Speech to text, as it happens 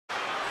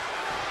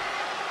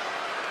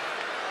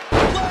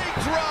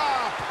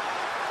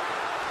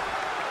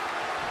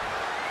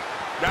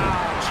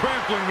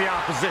Trampling the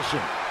opposition.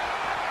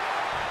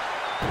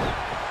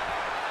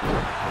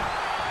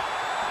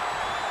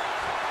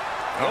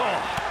 Oh,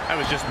 that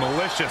was just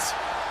malicious.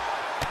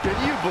 Can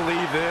you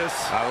believe this?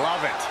 I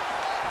love it.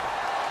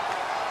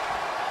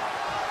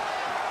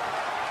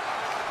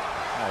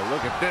 Oh,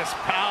 look at this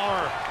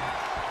power.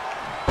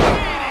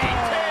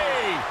 DDT!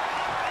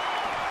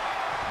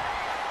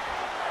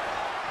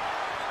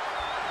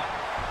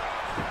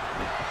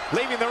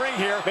 Leaving the ring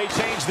here may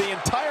change the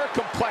entire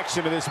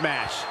complexion of this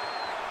match.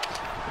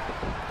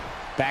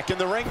 Back in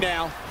the ring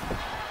now.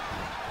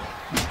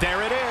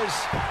 There it is.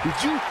 Did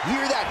you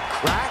hear that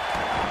crack?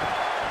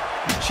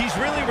 She's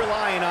really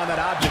relying on that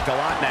object a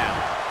lot now.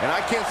 And I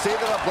can't say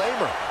that I blame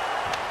her.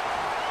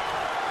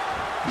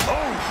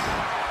 Oh!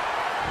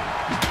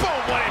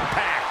 Boom, what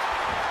impact!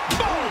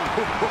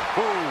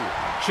 Boom!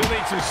 She'll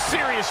need some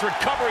serious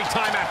recovery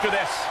time after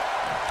this.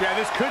 Yeah,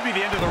 this could be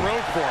the end of the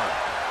road for her.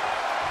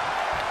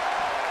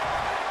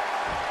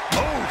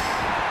 Oh!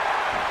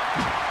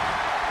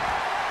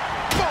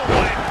 Boom,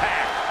 what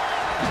impact!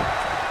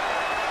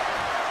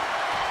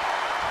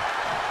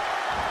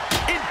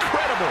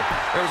 Incredible!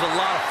 There was a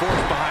lot of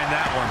force behind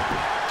that one.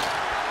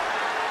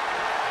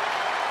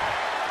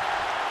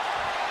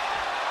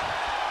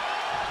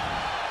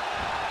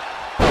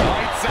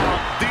 Lights out.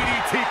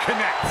 DDT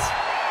connects.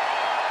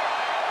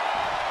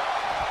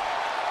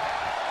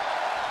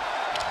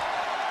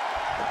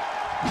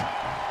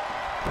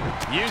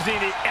 Using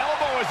the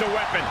elbow as a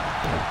weapon.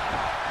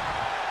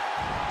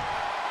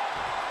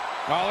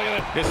 Oh, look at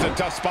it. It's a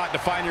tough spot to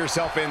find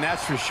yourself in,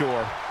 that's for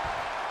sure.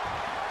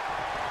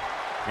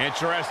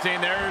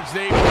 Interesting. There's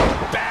the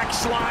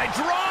backslide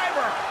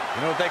driver.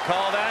 You know what they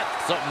call that?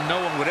 Something no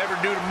one would ever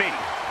do to me.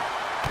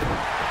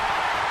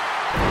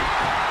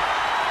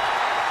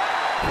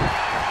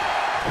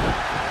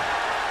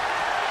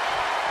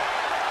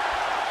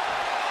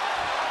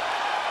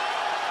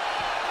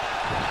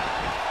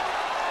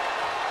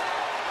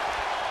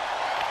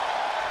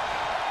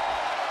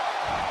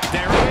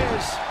 There it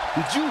is.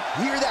 Did you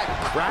hear that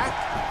crack?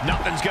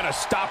 Nothing's gonna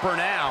stop her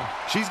now.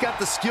 She's got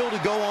the skill to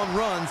go on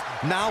runs.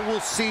 Now we'll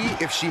see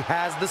if she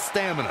has the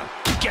stamina.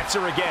 Gets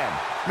her again.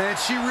 Man,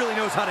 she really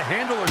knows how to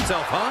handle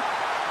herself, huh?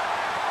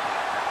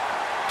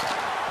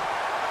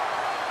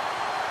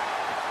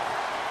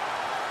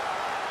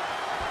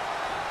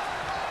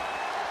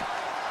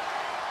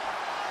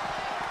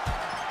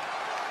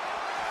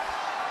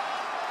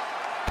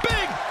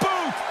 Big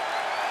boot!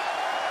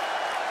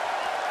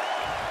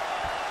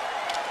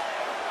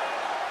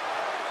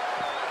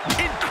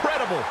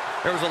 Incredible!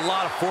 There was a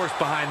lot of force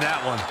behind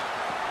that one.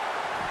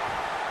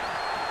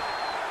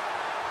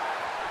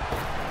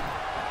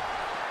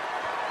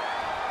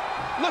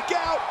 Look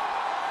out!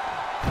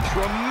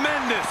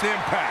 Tremendous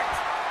impact.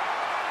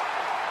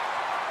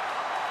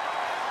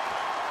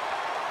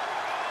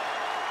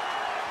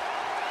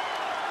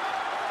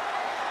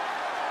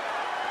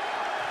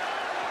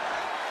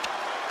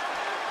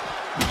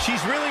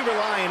 She's really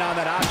relying on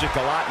that object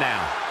a lot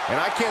now. And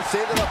I can't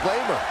say that I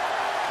blame her.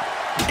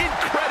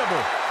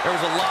 Incredible! There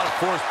was a lot of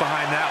force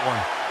behind that one.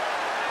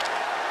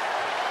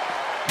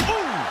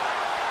 Ooh!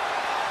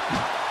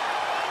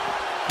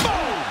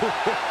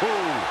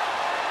 Boom!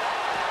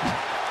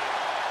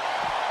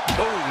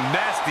 Oh,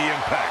 nasty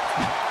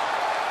impact.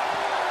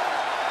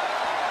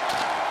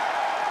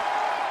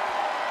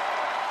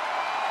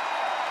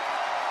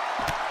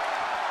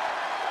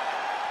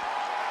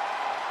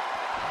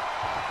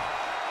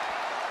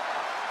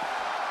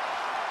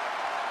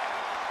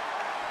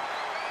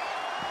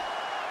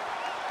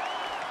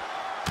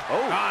 Oh,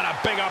 on a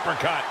big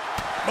uppercut.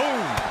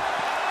 Boom.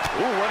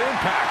 Ooh, what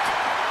impact.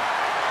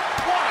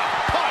 What a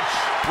punch.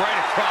 Right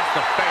across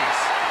the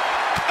face.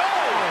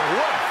 Oh,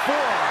 what a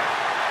forearm.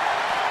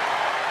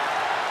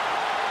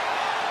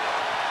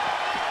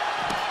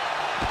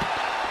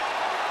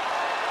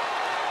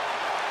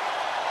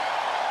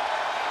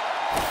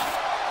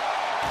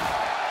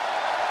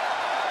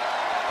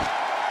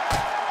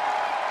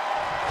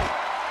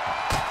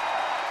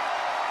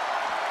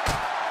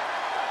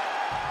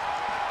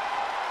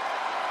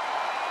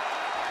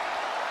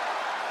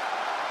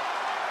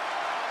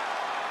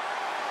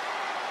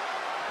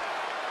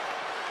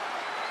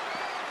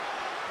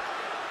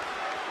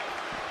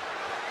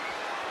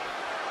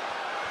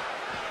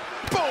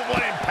 Boom,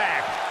 what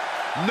impact.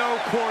 No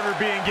quarter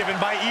being given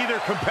by either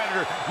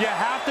competitor. You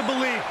have to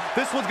believe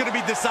this one's going to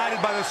be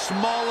decided by the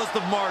smallest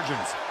of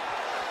margins.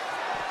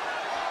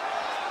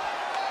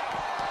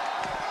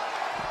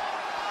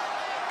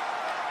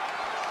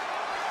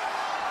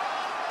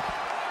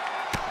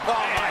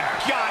 Oh, my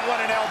God,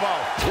 what an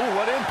elbow. Ooh,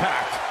 what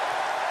impact.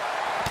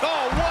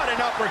 Oh, what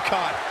an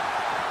uppercut.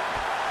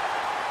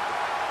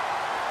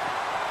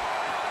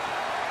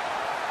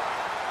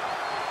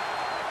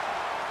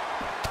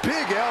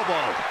 Big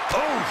elbow.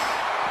 Oof.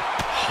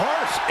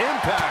 Harsh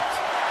impact.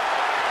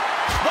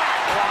 Whack.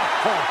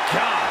 Oh,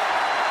 God.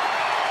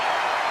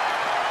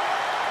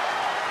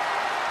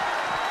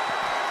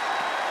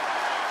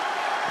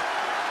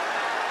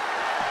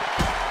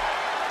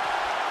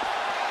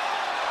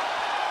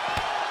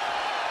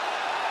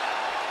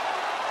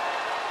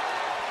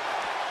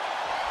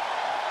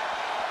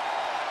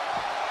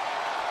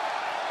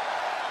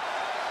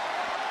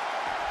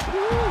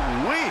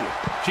 Ooh-wee.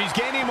 She's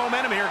gaining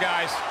momentum here,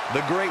 guys.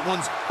 The great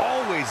ones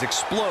always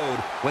explode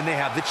when they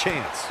have the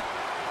chance.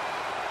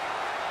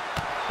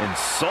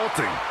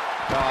 Insulting.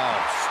 Oh,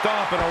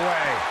 stomping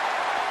away.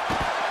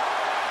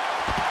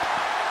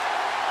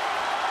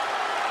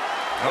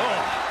 Oh,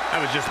 that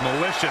was just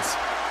malicious.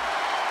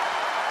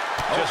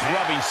 Just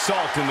rubbing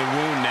salt in the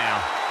wound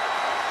now.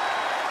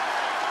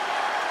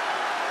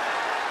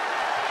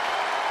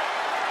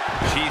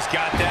 She's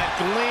got that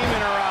gleam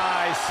in her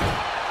eyes.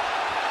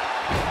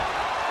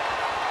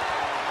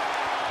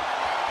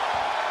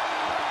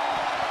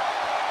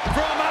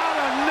 From out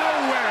of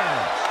nowhere.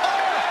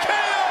 Oh,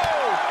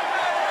 KO!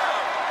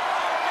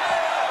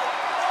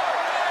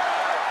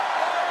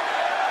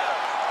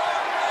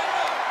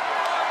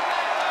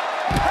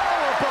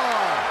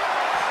 Powerbomb.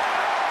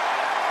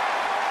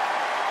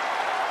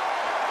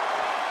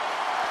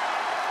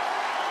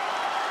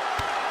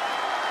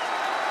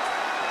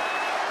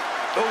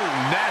 Oh,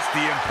 nasty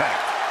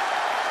impact.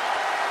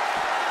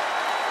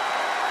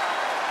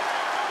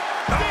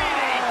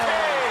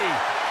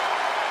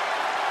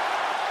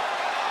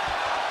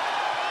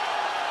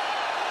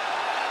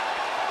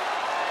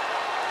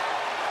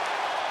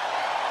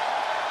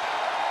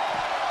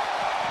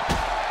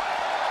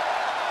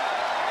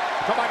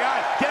 Come on,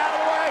 guys. Get out of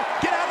the way.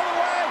 Get out of the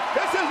way.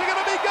 This isn't going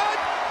to be good.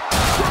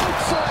 Choke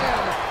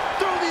slam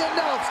through the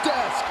announce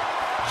desk.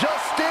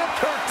 Just stamped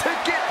her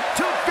ticket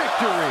to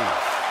victory.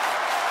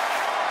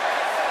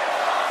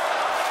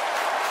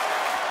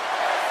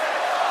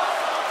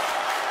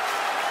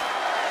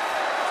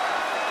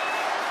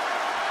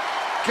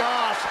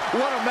 Gosh,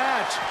 what a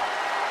match.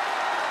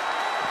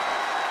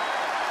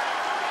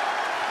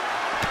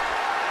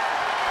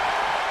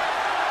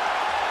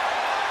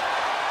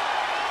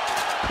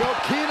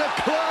 Coquina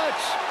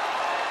clutch.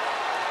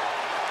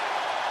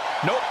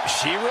 Nope,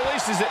 she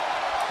releases it.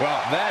 Well,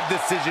 that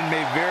decision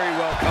may very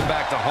well come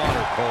back to haunt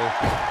her, Cole.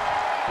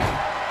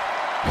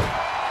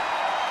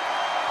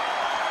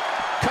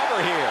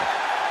 Cover here.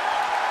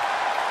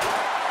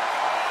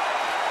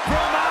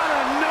 From out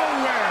of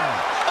nowhere.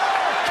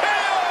 Oh,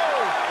 KO!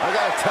 I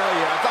gotta tell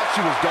you, I thought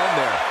she was done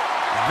there.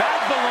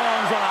 That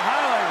belongs on a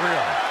highlight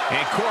reel.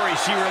 And Corey,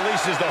 she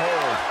releases the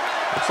hold.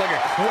 Looks like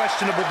a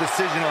questionable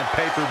decision on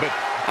paper, but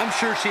I'm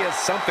sure she has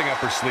something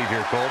up her sleeve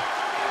here, Cole.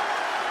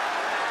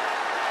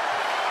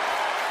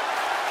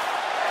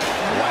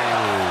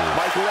 Wow.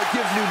 Michael, that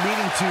gives new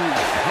meaning to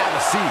have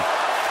a seat.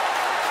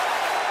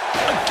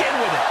 Again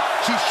with it.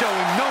 She's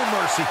showing no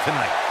mercy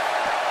tonight.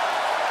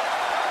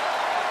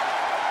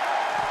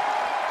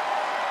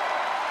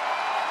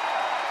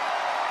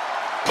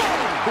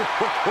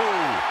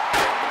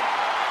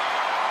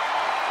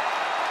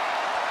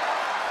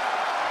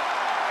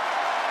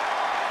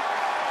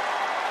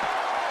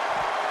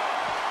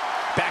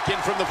 Back in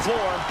from the floor.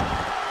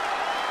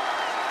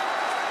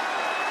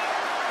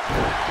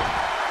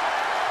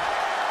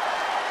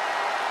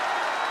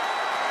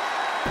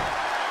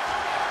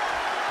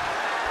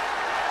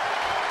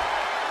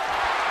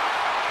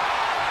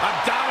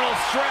 Abdominal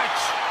stretch.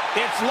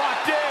 It's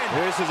locked in.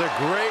 This is a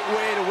great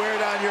way to wear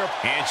down your...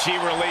 And she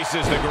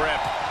releases the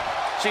grip.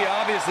 She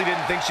obviously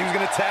didn't think she was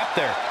going to tap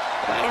there.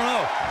 I don't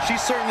know. She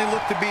certainly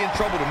looked to be in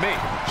trouble to me.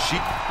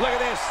 Look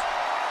at this.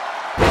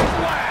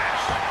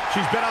 Splash.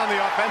 She's been on the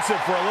offensive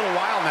for a little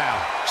while now.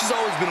 She's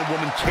always been a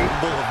woman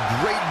capable of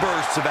great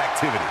bursts of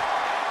activity.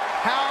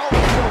 How in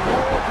the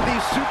world do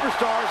these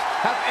superstars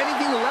have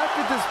anything left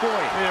at this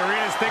point? The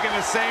arena's thinking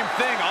the same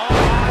thing. All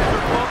eyes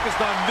are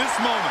focused on this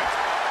moment.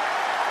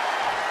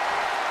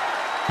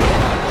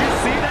 Did you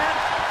see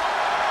that?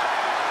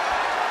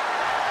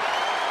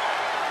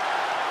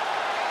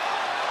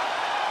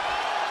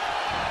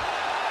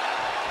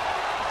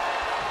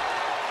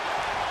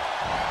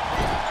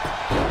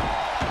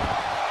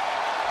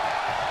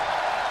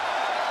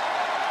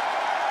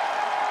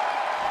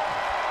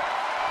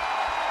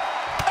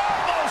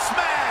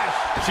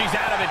 She's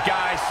out of it,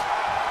 guys.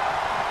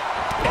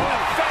 In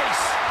the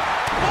face.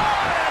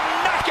 What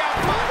a knockout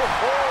punch.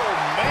 Oh,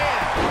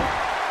 man.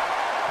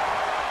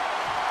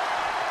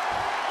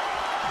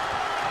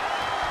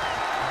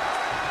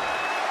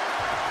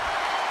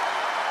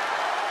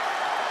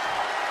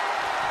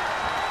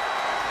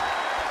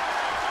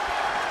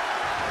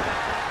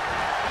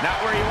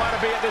 Not where you want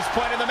to be at this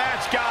point in the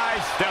match,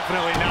 guys.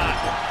 Definitely not.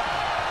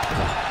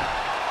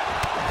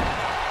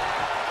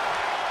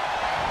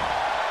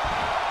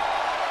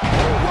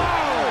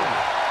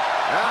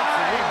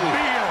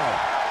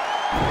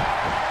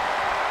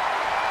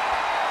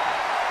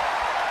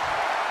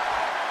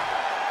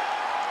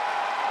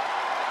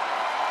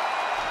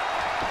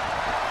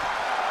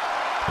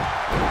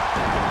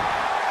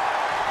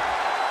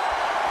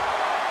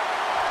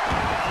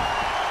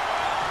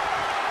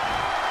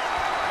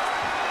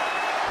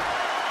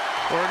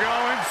 We're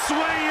going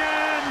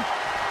swinging.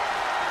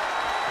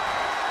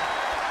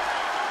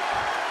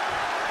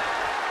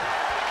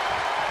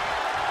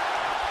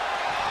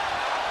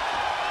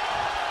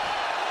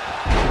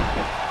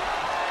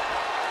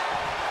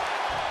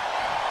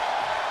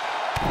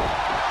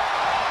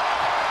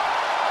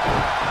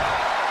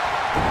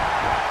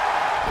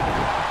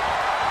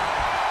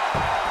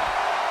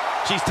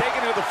 She's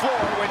taken to the floor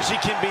when she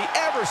can be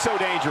ever so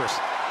dangerous.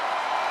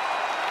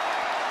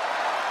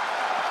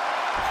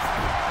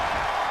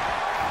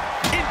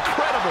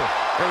 Incredible.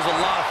 There was a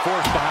lot of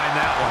force behind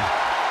that one.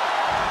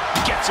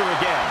 Gets her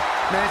again.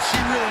 Man, she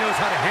really knows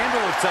how to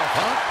handle herself,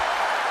 huh?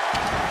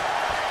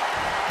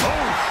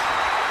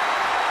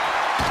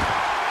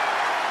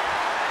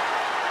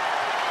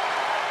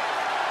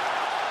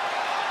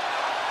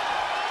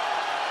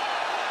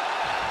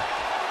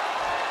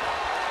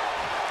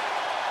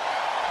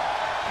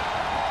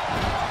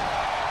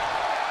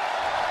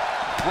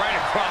 Right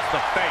across the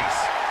face.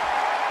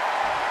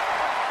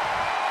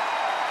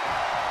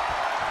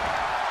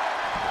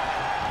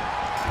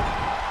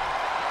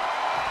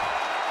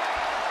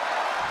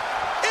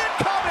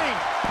 Incoming!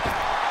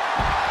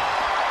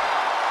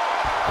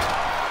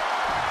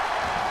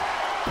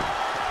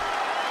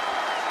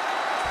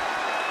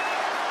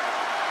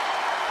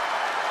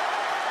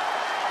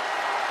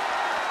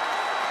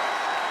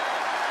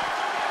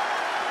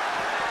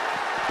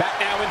 Back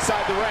now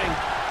inside the ring.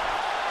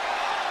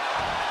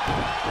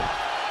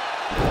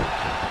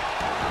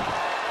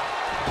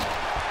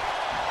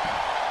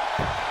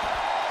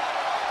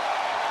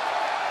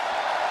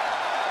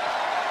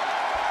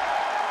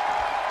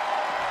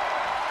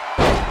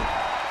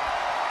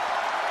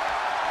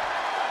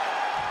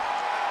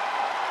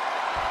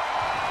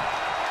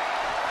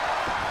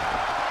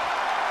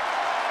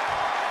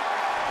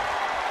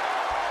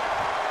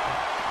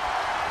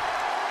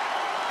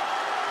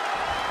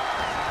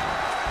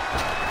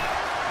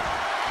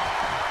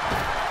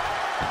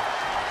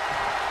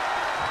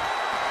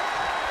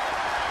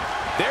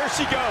 There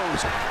she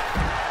goes.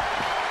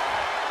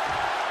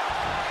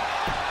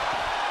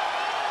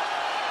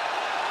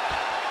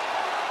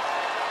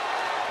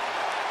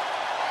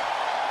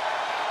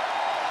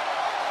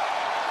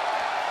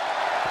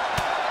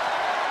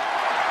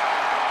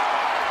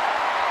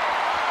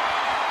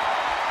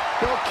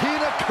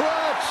 Wwe2k20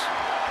 clutch.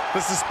 The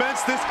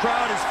suspense this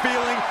crowd is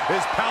feeling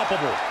is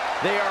palpable.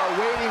 They are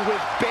waiting with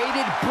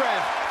bated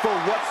breath for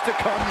what's to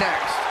come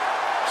next.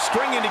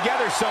 Stringing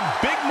together some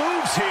big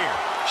moves here.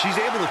 She's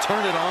able to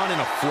turn it on in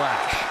a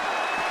flash.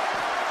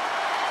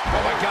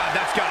 Oh my God,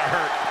 that's gotta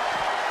hurt.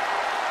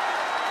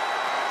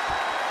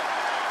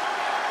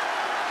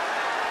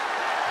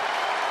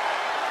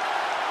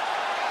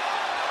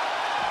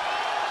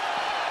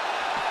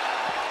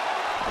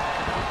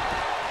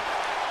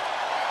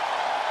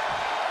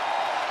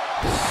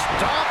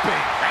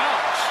 Stomping.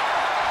 Ouch.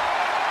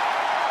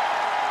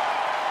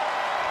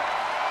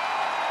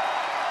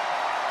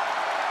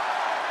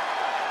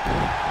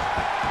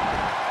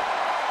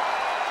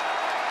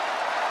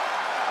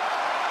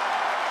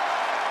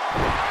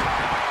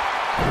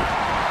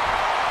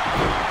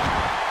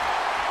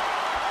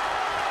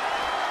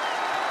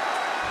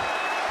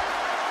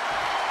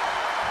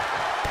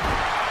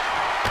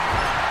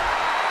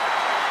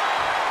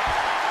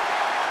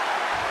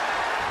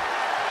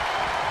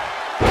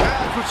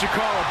 That's what you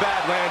call a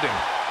bad landing.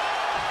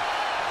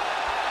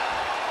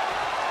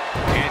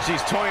 And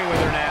she's toying with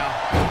her now.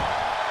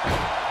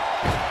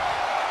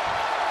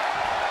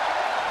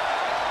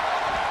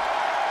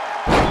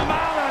 From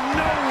out of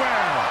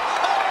nowhere.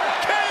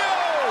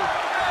 RKO!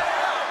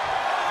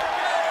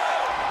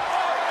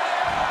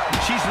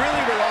 She's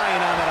really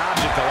relying on that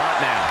object a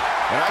lot now.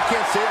 And I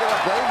can't say that I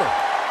blame her.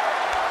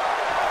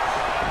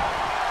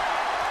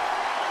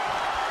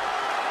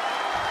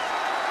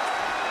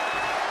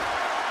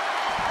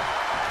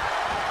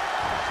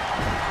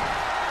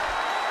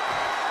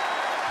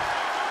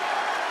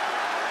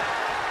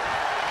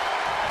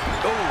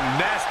 Oh,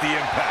 nasty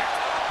impact.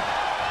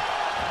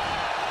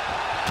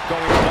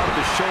 Going above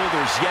the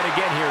shoulders yet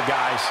again here,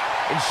 guys.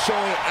 And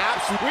showing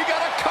absolute. We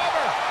got a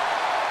cover.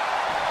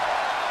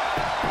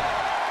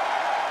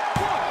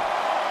 1,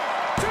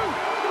 2.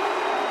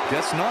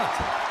 Guess not.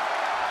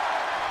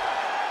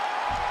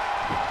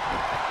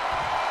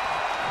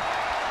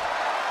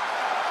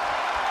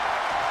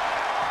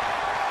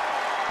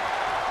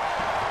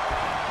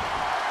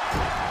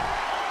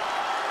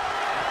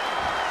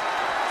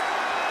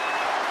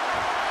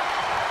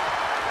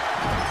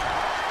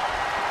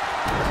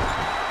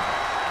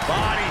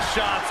 Body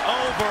shots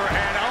over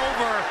and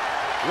over.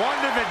 One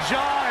to the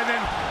jaw and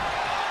then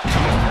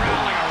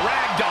around like a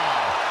rag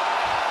doll.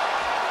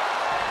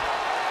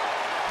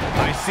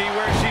 I see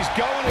where she's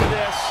going with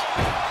this.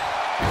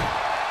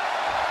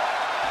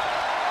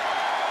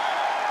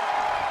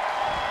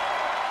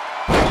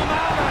 From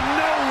out of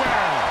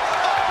nowhere.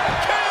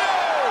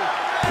 KO!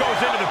 Goes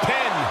into the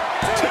pin.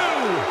 2.